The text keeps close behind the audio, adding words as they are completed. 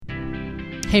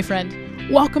Hey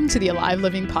friend, welcome to the Alive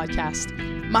Living Podcast.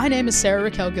 My name is Sarah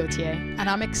Raquel Gauthier, and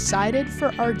I'm excited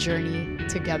for our journey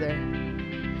together.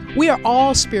 We are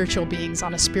all spiritual beings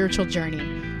on a spiritual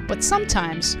journey, but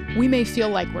sometimes we may feel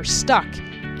like we're stuck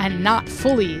and not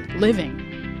fully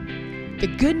living. The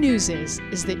good news is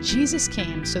that Jesus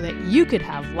came so that you could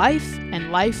have life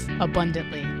and life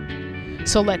abundantly.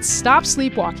 So let's stop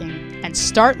sleepwalking and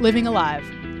start living alive,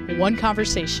 one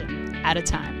conversation at a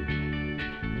time.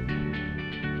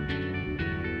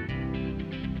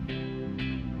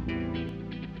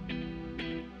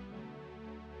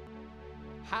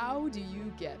 How do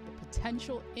you get the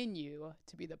potential in you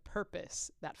to be the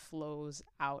purpose that flows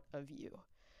out of you?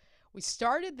 We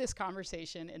started this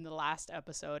conversation in the last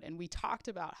episode, and we talked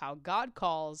about how God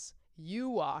calls, you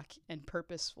walk, and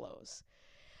purpose flows.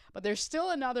 But there's still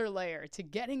another layer to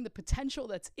getting the potential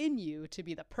that's in you to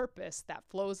be the purpose that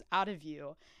flows out of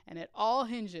you, and it all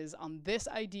hinges on this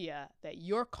idea that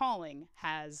your calling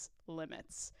has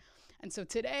limits. And so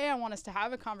today I want us to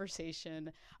have a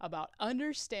conversation about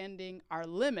understanding our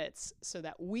limits so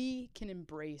that we can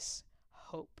embrace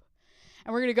hope.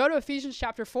 And we're going to go to Ephesians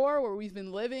chapter 4, where we've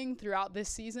been living throughout this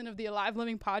season of the Alive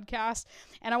Living Podcast.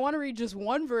 And I want to read just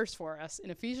one verse for us in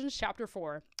Ephesians chapter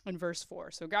 4 and verse 4.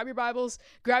 So grab your Bibles,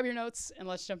 grab your notes, and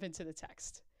let's jump into the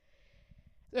text.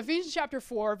 Ephesians chapter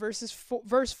 4,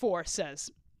 verse 4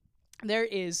 says, "There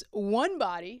is one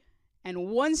body and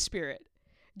one spirit,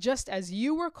 just as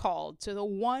you were called to the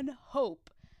one hope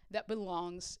that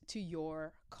belongs to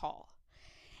your call."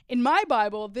 In my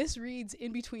Bible, this reads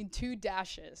in between two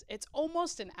dashes. It's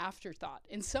almost an afterthought.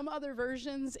 In some other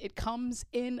versions, it comes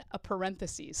in a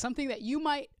parenthesis, something that you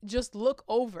might just look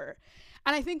over.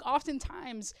 And I think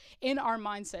oftentimes in our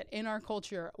mindset, in our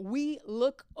culture, we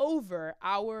look over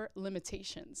our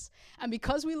limitations. And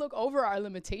because we look over our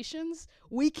limitations,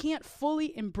 we can't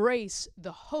fully embrace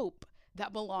the hope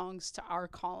that belongs to our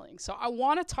calling. So I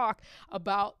want to talk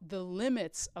about the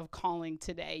limits of calling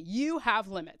today. You have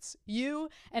limits. You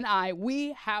and I,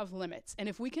 we have limits. And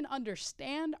if we can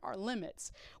understand our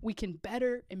limits, we can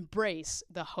better embrace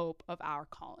the hope of our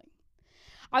calling.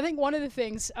 I think one of the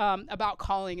things about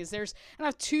calling is there's kind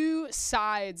of two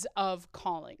sides of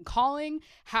calling. Calling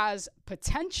has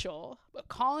potential, but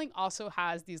calling also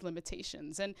has these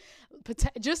limitations. And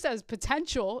just as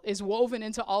potential is woven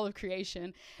into all of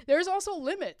creation, there's also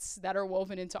limits that are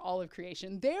woven into all of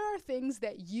creation. There are things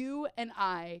that you and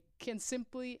I can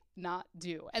simply not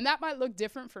do. And that might look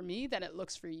different for me than it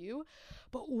looks for you,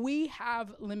 but we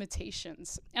have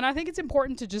limitations. And I think it's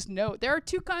important to just note there are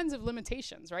two kinds of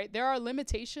limitations, right? There are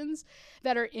limitations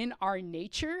that are in our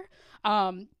nature.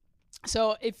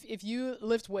 So if you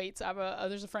lift weights,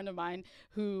 there's a friend of mine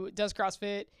who does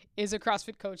CrossFit, is a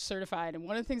CrossFit coach certified. And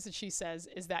one of the things that she says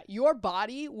is that your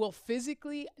body will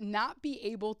physically not be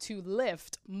able to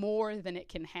lift more than it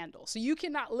can handle. So you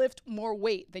cannot lift more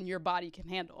weight than your body can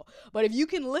handle. But if you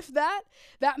can lift that,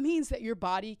 that means that your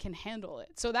body can handle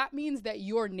it. So that means that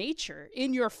your nature,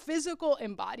 in your physical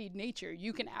embodied nature,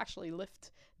 you can actually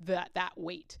lift that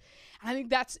weight. And I think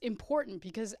that's important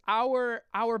because our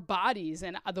bodies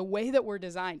and the way that we're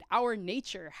designed, our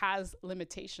nature has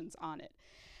limitations on it.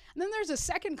 And then there's a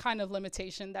second kind of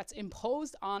limitation that's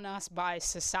imposed on us by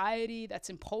society, that's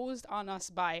imposed on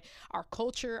us by our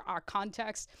culture, our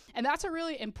context. And that's a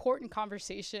really important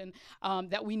conversation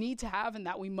that we need to have and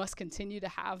that we must continue to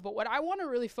have. But what I want to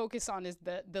really focus on is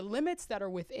the limits that are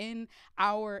within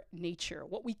our nature,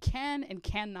 what we can and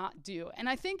cannot do. And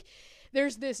I think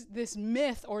there's this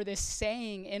myth or this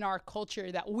saying in our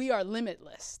culture that we are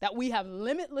limitless, that we have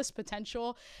limitless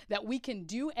potential, that we can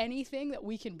do anything, that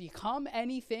we can become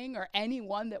anything or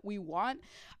anyone that we want.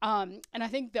 And I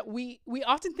think that we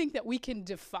often think that we can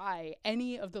defy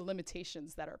any of the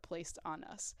limitations that are placed on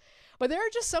us. But there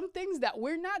are just some things that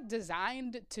we're not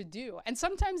designed to do. And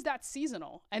sometimes that's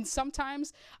seasonal. And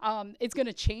sometimes it's going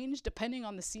to change depending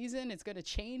on the season. It's going to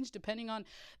change depending on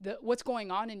what's going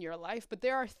on in your life. But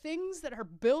there are things that are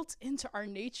built into our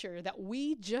nature that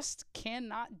we just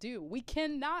cannot do. We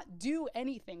cannot do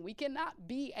anything. We cannot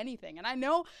be anything. And I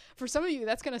know for some of you,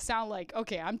 that's going to sound like,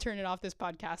 okay, I'm turning off this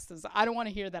podcast because I don't want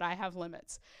to hear that I have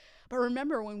limits. But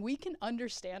remember, when we can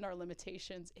understand our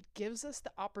limitations, it gives us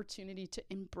the opportunity to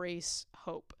embrace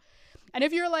hope. And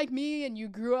if you're like me and you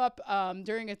grew up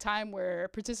during a time where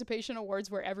participation awards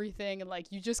were everything, and like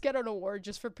you just get an award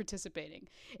just for participating.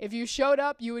 If you showed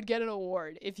up, you would get an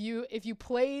award. If you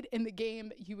played in the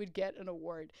game, you would get an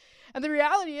award. And the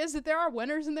reality is that there are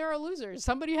winners and there are losers.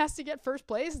 Somebody has to get first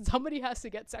place and somebody has to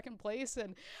get second place.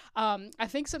 And I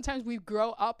think sometimes we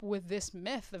grow up with this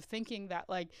myth of thinking that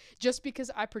like just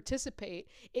because I participate,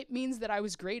 it means that I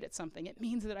was great at something. It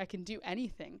means that I can do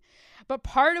anything. But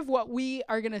part of what we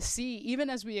are going to see, even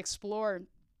as we explore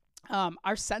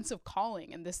our sense of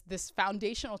calling and this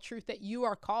foundational truth that you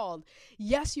are called.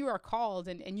 Yes, you are called,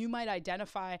 and you might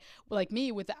identify like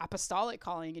me with the apostolic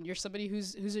calling, and you're somebody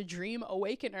who's a dream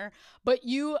awakener, but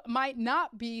you might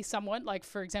not be someone like,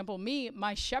 for example, me.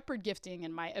 My shepherd gifting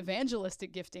and my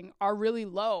evangelistic gifting are really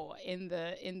low in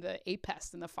the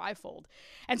APEST and the fivefold.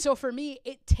 And so for me,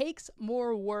 it takes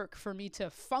more work for me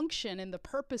to function in the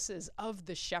purposes of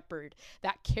the shepherd,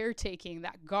 that caretaking,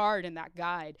 that guard, and that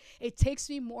guide. It takes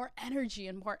me more energy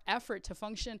and more effort to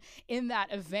function in that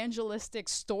evangelistic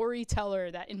storyteller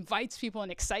that invites people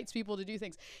and excites people to do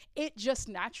things. It just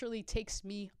naturally takes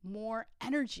me more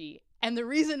energy. And the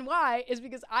reason why is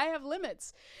because I have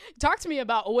limits. Talk to me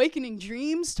about awakening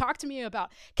dreams. Talk to me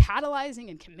about catalyzing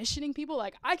and commissioning people.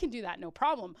 Like, I can do that, no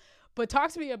problem. But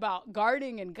talk to me about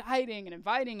guarding and guiding and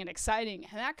inviting and exciting.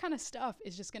 And that kind of stuff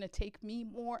is just going to take me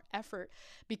more effort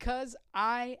because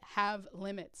I have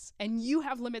limits. And you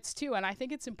have limits too. And I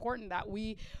think it's important that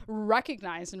we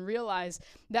recognize and realize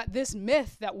that this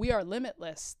myth that we are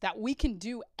limitless, that we can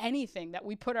do anything, that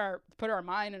we put our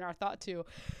mind and our thought to,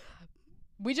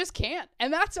 we just can't.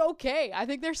 And that's okay. I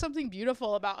think there's something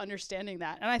beautiful about understanding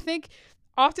that. And I think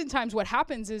oftentimes what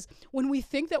happens is when we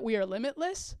think that we are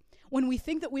limitless, when we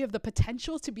think that we have the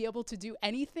potential to be able to do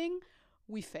anything,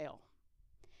 we fail.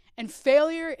 And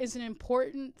failure is an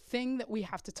important thing that we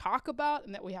have to talk about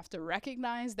and that we have to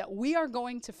recognize that we are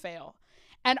going to fail.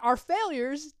 And our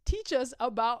failures teach us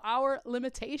about our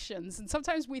limitations. And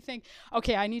sometimes we think,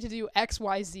 okay, I need to do X,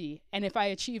 Y, Z. And if I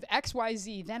achieve X, Y,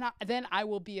 Z, then I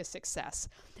will be a success.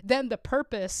 Then the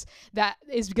purpose that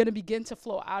is going to begin to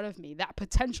flow out of me, that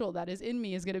potential that is in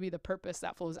me is going to be the purpose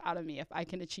that flows out of me if I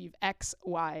can achieve X,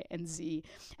 Y, and Z.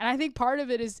 And I think part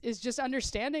of it is just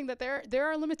understanding that there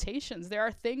are limitations. There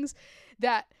are things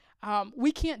that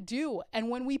we can't do. And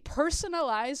when we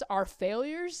personalize our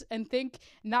failures and think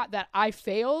not that I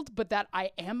failed, but that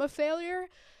I am a failure,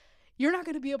 you're not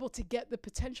going to be able to get the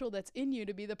potential that's in you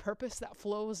to be the purpose that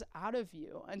flows out of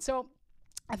you. And so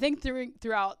I think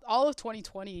throughout all of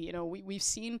 2020, we've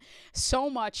seen so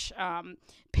much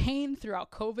pain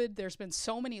throughout COVID. There's been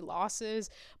so many losses,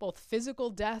 both physical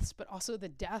deaths, but also the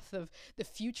death of the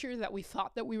future that we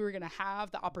thought that we were going to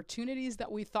have, the opportunities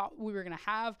that we thought we were going to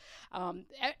have.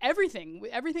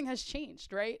 Everything has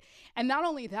changed, right? And not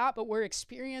only that, but we're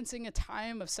experiencing a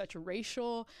time of such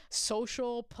racial,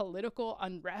 social, political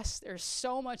unrest. There's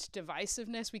so much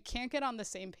divisiveness. We can't get on the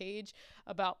same page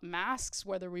about masks,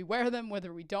 whether we wear them,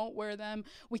 whether we don't wear them.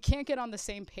 We can't get on the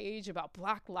same page about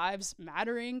Black Lives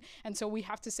Mattering. And so we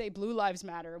have to say Blue Lives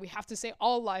Matter. We have to say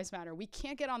all lives matter. We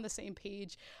can't get on the same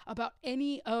page about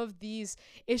any of these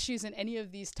issues and any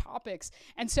of these topics.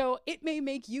 And so it may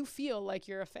make you feel like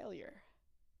you're a failure.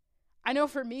 I know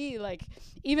for me, like,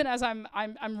 even as I'm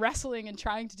wrestling and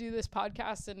trying to do this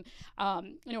podcast,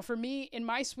 and for me, in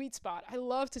my sweet spot, I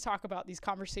love to talk about these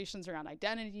conversations around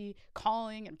identity,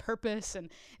 calling, and purpose. And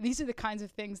these are the kinds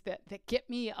of things that get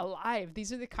me alive.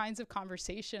 These are the kinds of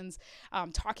conversations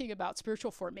talking about spiritual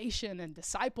formation and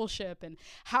discipleship and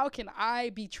how can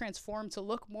I be transformed to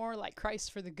look more like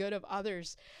Christ for the good of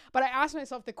others. But I ask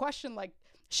myself the question, like,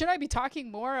 should I be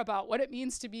talking more about what it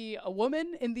means to be a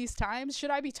woman in these times?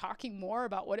 Should I be talking more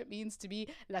about what it means to be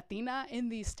Latina in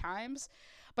these times?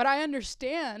 But I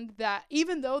understand that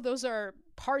even though those are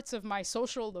parts of my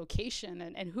social location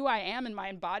and who I am in my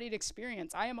embodied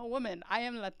experience, I am a woman, I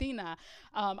am Latina,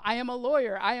 I am a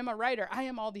lawyer, I am a writer, I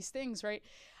am all these things, right?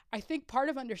 I think part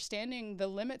of understanding the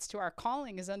limits to our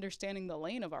calling is understanding the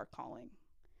lane of our calling.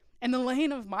 And the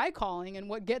lane of my calling and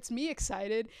what gets me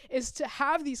excited is to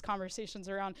have these conversations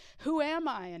around who am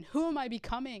I and who am I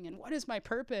becoming and what is my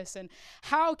purpose and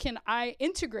how can I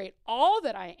integrate all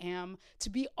that I am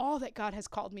to be all that God has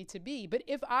called me to be. But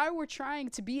if I were trying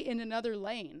to be in another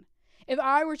lane, if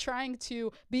I were trying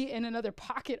to be in another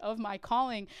pocket of my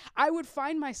calling, I would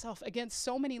find myself against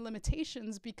so many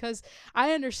limitations because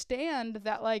I understand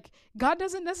that, like, God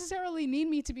doesn't necessarily need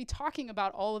me to be talking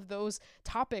about all of those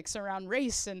topics around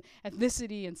race and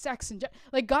ethnicity and sex and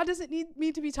like, God doesn't need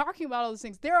me to be talking about all those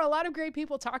things. There are a lot of great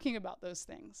people talking about those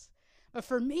things. But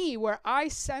for me, where I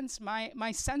sense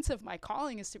my sense of my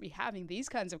calling is to be having these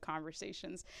kinds of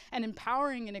conversations and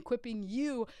empowering and equipping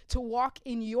you to walk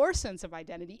in your sense of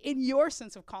identity, in your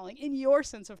sense of calling, in your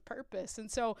sense of purpose. And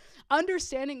so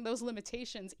understanding those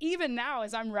limitations, even now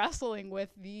as I'm wrestling with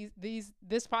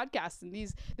this podcast and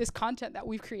this content that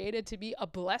we've created to be a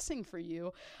blessing for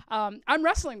you, I'm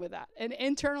wrestling with that and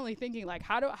internally thinking like,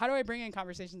 how do I bring in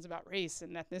conversations about race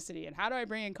and ethnicity, and how do I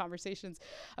bring in conversations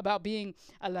about being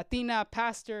a Latina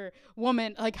pastor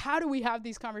woman? Like, how do we have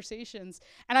these conversations?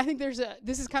 And I think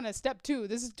this is kind of step 2.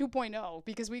 This is 2.0,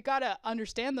 because we got to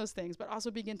understand those things, but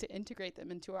also begin to integrate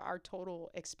them into our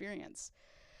total experience.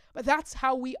 But that's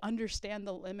how we understand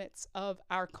the limits of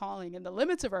our calling and the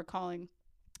limits of our calling,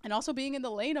 and also being in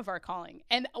the lane of our calling.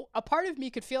 And a part of me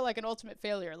could feel like an ultimate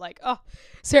failure. Like, oh,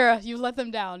 Sarah, you let them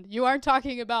down. You aren't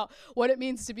talking about what it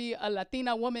means to be a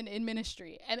Latina woman in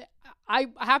ministry. And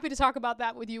I'm happy to talk about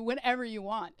that with you whenever you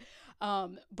want.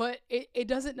 But it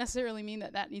doesn't necessarily mean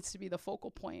that needs to be the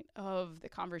focal point of the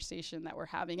conversation that we're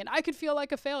having. And I could feel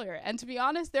like a failure. And to be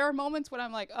honest, there are moments when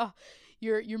I'm like, oh,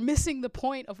 you're missing the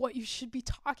point of what you should be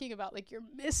talking about. Like, you're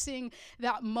missing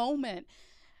that moment.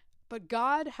 But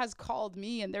God has called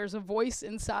me, and there's a voice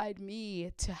inside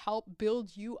me to help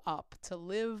build you up to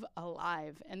live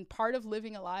alive. And part of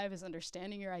living alive is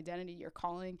understanding your identity, your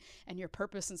calling, and your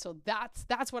purpose. And so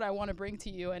that's what I want to bring to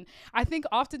you. And I think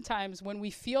oftentimes when we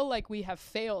feel like we have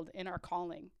failed in our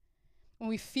calling, when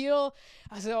we feel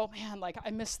as though, man, like I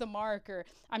missed the mark, or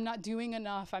I'm not doing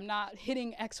enough, I'm not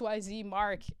hitting XYZ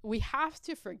mark, we have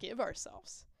to forgive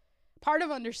ourselves. Part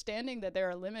of understanding that there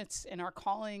are limits in our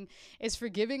calling is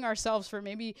forgiving ourselves for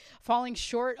maybe falling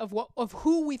short of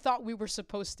who we thought we were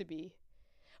supposed to be.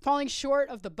 Falling short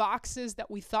of the boxes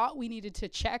that we thought we needed to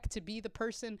check to be the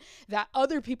person that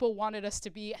other people wanted us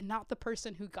to be, and not the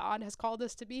person who God has called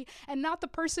us to be, and not the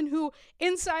person who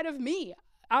inside of me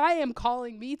I am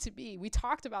calling me to be. We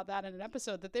talked about that in an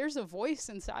episode, that there's a voice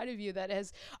inside of you that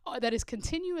is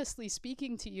continuously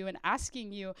speaking to you and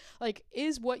asking you, like,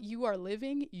 is what you are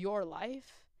living your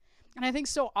life? And I think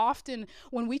so often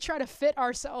when we try to fit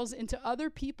ourselves into other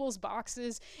people's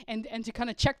boxes and to kind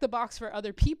of check the box for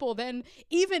other people, then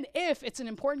even if it's an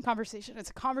important conversation,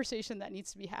 it's a conversation that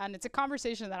needs to be had, and it's a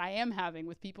conversation that I am having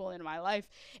with people in my life,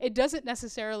 it doesn't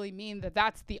necessarily mean that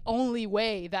that's the only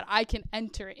way that I can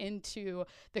enter into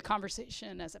the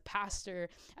conversation as a pastor,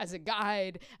 as a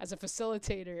guide, as a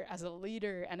facilitator, as a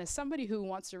leader, and as somebody who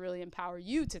wants to really empower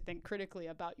you to think critically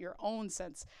about your own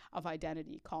sense of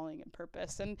identity, calling, and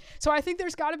purpose. And so I think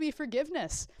there's got to be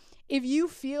forgiveness. If you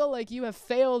feel like you have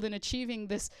failed in achieving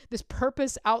this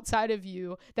purpose outside of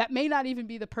you that may not even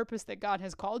be the purpose that God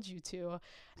has called you to,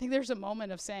 I think there's a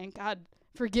moment of saying, God,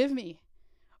 forgive me.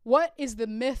 What is the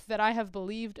myth that I have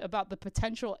believed about the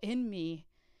potential in me?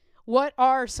 What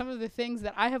are some of the things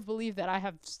that I have believed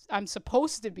that I'm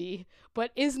supposed to be, but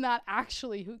is not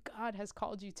actually who God has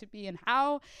called you to be? And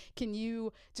how can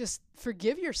you just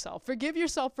forgive yourself? Forgive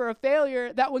yourself for a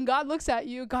failure that when God looks at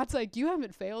you, God's like, you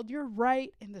haven't failed. You're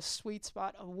right in the sweet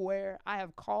spot of where I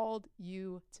have called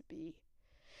you to be.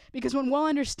 Because when we'll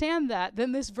understand that,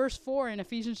 then this verse 4 in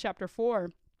Ephesians chapter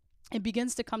 4, it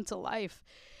begins to come to life.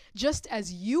 Just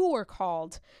as you were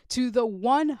called to the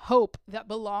one hope that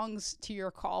belongs to your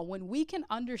call. When we can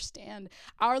understand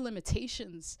our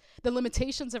limitations, the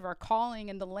limitations of our calling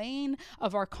and the lane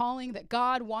of our calling that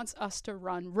God wants us to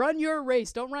run your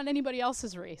race. Don't run anybody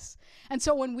else's race. And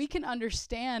so when we can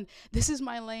understand this is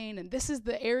my lane and this is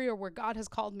the area where God has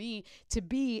called me to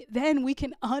be, then we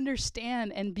can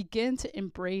understand and begin to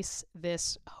embrace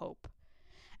this hope.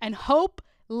 And hope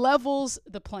levels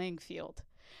the playing field.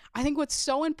 I think what's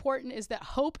so important is that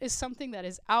hope is something that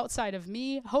is outside of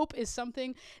me. Hope is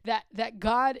something that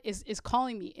God is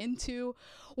calling me into.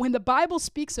 When the Bible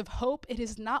speaks of hope, it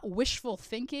is not wishful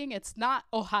thinking. It's not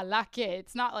ojalá que.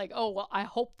 It's not like, oh, well, I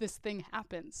hope this thing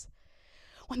happens.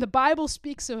 When the Bible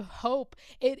speaks of hope,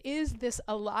 it is this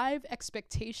alive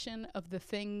expectation of the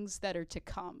things that are to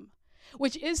come.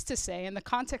 Which is to say, in the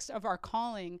context of our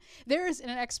calling, there is an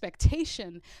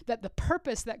expectation that the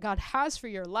purpose that God has for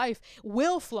your life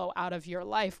will flow out of your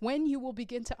life when you will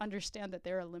begin to understand that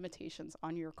there are limitations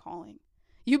on your calling.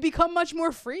 You become much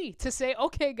more free to say,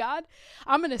 okay, God,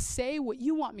 I'm going to say what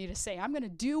you want me to say. I'm going to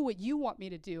do what you want me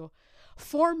to do.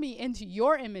 Form me into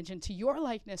your image, into your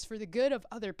likeness for the good of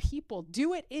other people.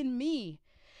 Do it in me.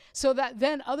 So that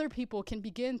then other people can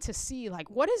begin to see, like,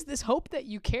 what is this hope that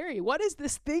you carry? What is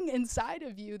this thing inside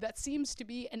of you that seems to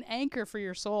be an anchor for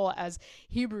your soul, as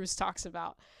Hebrews talks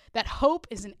about? That hope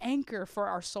is an anchor for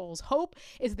our souls. Hope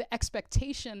is the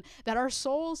expectation that our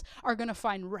souls are going to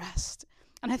find rest.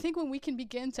 And I think when we can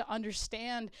begin to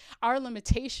understand our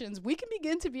limitations, we can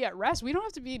begin to be at rest. We don't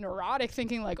have to be neurotic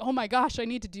thinking like, oh my gosh, I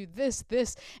need to do this,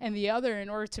 and the other in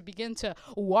order to begin to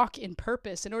walk in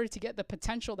purpose, in order to get the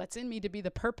potential that's in me to be the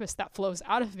purpose that flows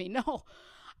out of me. No,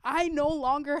 I no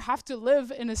longer have to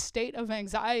live in a state of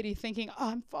anxiety thinking, oh,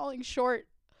 I'm falling short.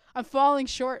 I'm falling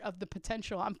short of the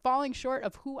potential. I'm falling short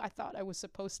of who I thought I was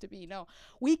supposed to be. No,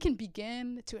 we can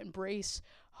begin to embrace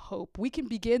hope. We can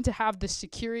begin to have the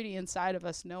security inside of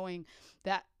us knowing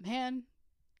that, man,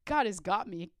 God has got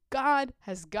me. God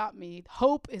has got me.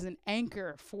 Hope is an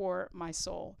anchor for my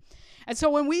soul. And so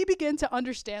when we begin to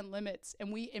understand limits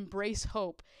and we embrace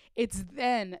hope, it's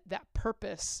then that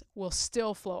purpose will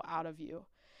still flow out of you.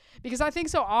 Because I think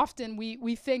so often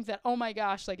we think that, oh my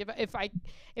gosh, like if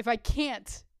I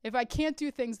can't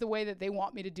do things the way that they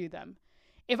want me to do them,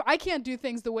 if I can't do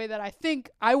things the way that I think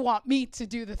I want me to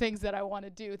do the things that I want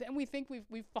to do, then we think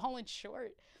we've fallen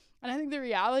short. And I think the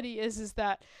reality is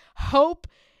that hope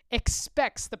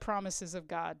expects the promises of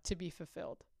God to be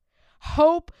fulfilled.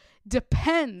 Hope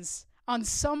depends on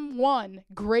someone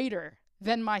greater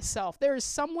than myself. There is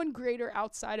someone greater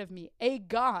outside of me, a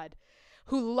God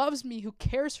who loves me, who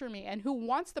cares for me, and who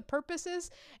wants the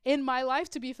purposes in my life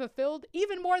to be fulfilled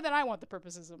even more than I want the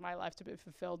purposes of my life to be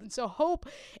fulfilled. And so hope,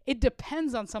 it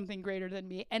depends on something greater than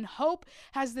me. And hope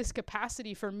has this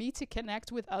capacity for me to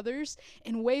connect with others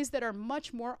in ways that are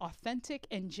much more authentic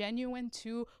and genuine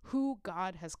to who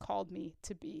God has called me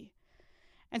to be.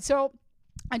 And so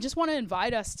I just want to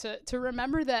invite us to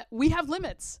remember that we have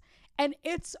limits, and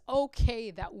it's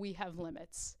okay that we have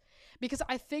limits. Because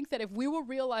I think that if we will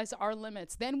realize our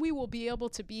limits, then we will be able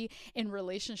to be in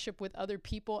relationship with other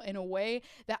people in a way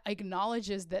that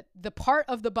acknowledges that the part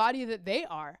of the body that they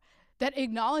are, that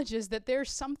acknowledges that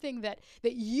there's something that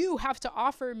you have to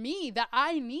offer me that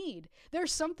I need.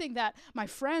 There's something that my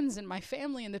friends and my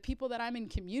family and the people that I'm in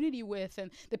community with and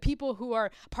the people who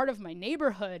are part of my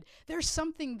neighborhood, there's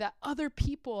something that other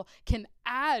people can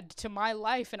add to my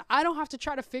life. And I don't have to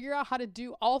try to figure out how to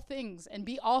do all things and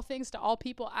be all things to all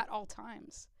people at all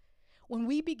times. When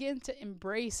we begin to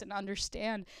embrace and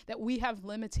understand that we have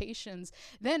limitations,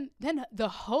 then the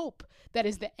hope that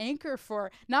is the anchor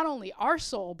for not only our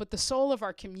soul, but the soul of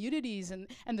our communities and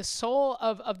the soul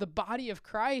of the body of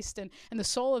Christ and the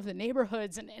soul of the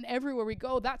neighborhoods and everywhere we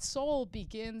go, that soul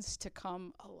begins to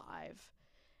come alive.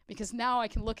 Because now I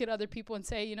can look at other people and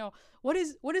say, what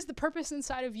is the purpose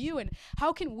inside of you? And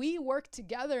how can we work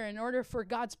together in order for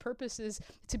God's purposes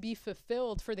to be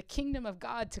fulfilled, for the kingdom of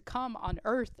God to come on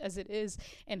earth as it is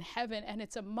in heaven? And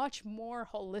it's a much more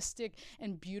holistic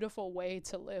and beautiful way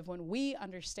to live when we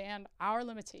understand our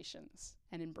limitations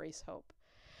and embrace hope.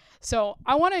 So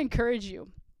I want to encourage you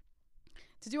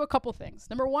to do a couple things.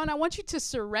 Number one, I want you to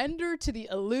surrender to the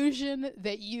illusion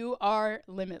that you are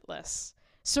limitless.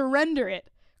 Surrender it.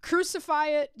 Crucify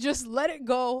it. Just let it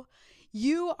go.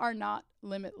 You are not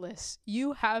limitless.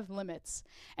 You have limits.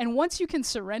 And once you can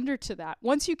surrender to that,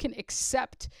 once you can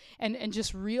accept and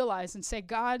just realize and say,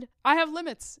 God, I have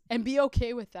limits, and be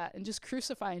okay with that, and just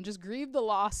crucify and just grieve the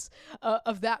loss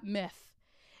of that myth.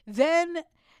 Then,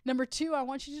 number two, I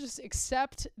want you to just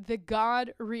accept the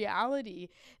God reality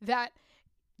that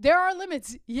there are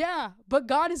limits, yeah, but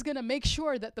God is going to make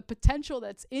sure that the potential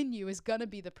that's in you is going to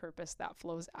be the purpose that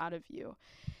flows out of you.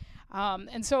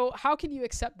 And so how can you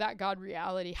accept that God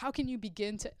reality? How can you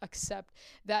begin to accept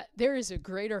that there is a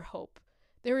greater hope?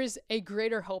 There is a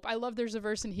greater hope. I love there's a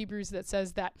verse in Hebrews that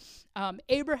says that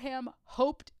Abraham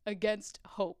hoped against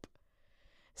hope.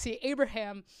 See,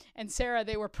 Abraham and Sarah,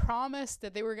 they were promised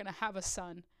that they were going to have a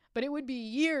son, but it would be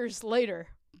years later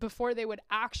before they would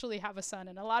actually have a son.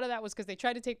 And a lot of that was because they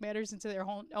tried to take matters into their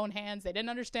own hands. They didn't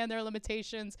understand their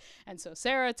limitations. And so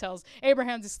Sarah tells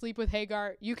Abraham to sleep with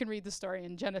Hagar. You can read the story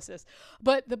in Genesis.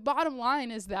 But the bottom line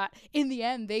is that in the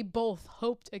end, they both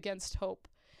hoped against hope.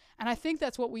 And I think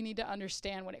that's what we need to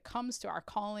understand when it comes to our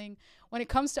calling, when it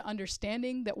comes to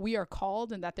understanding that we are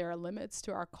called and that there are limits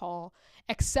to our call.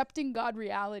 Accepting God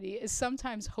reality is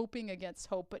sometimes hoping against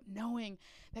hope, but knowing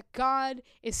that God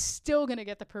is still going to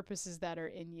get the purposes that are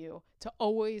in you to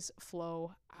always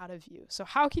flow out of you. So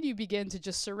how can you begin to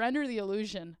just surrender the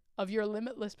illusion of your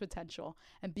limitless potential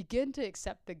and begin to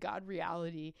accept the God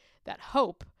reality that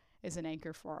hope is an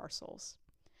anchor for our souls?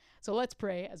 So let's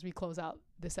pray as we close out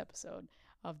this episode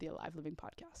of the Alive Living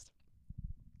Podcast.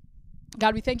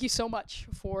 God, we thank you so much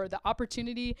for the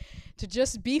opportunity to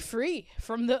just be free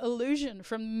from the illusion,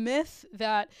 from myth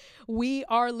that we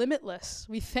are limitless.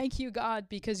 We thank you, God,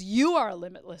 because you are a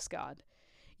limitless God.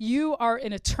 You are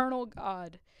an eternal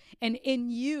God. And in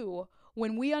you,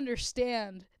 when we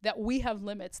understand that we have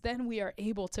limits, then we are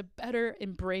able to better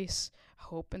embrace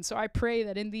hope. And so I pray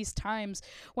that in these times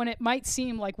when it might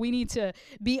seem like we need to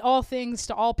be all things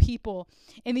to all people,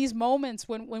 in these moments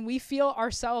when we feel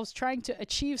ourselves trying to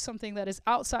achieve something that is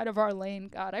outside of our lane,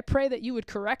 God, I pray that you would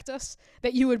correct us,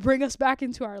 that you would bring us back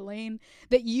into our lane,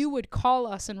 that you would call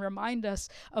us and remind us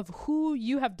of who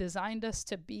you have designed us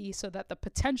to be, so that the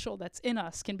potential that's in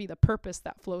us can be the purpose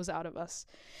that flows out of us.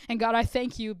 And God, I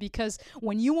thank you, because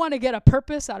when you want to get a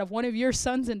purpose out of one of your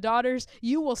sons and daughters,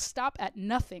 you will stop at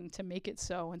nothing to make it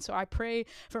so. And so I pray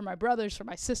for my brothers, for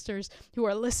my sisters who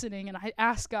are listening, and I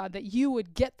ask, God, that you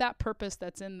would get that purpose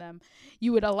that's in them.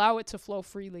 You would allow it to flow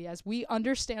freely as we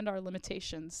understand our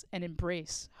limitations and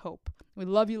embrace hope. We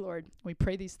love you, Lord. We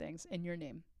pray these things in your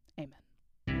name.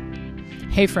 Amen.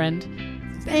 Hey,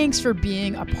 friend. Thanks for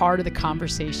being a part of the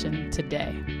conversation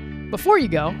today. Before you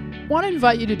go, I want to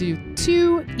invite you to do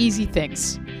 2 easy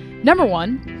things. Number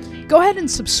 1, go ahead and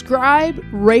subscribe,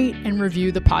 rate, and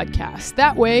review the podcast.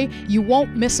 That way, you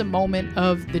won't miss a moment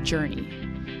of the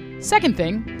journey. Second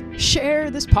thing, share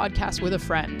this podcast with a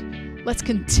friend. Let's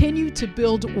continue to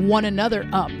build one another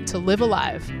up to live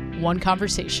alive, one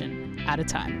conversation at a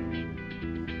time.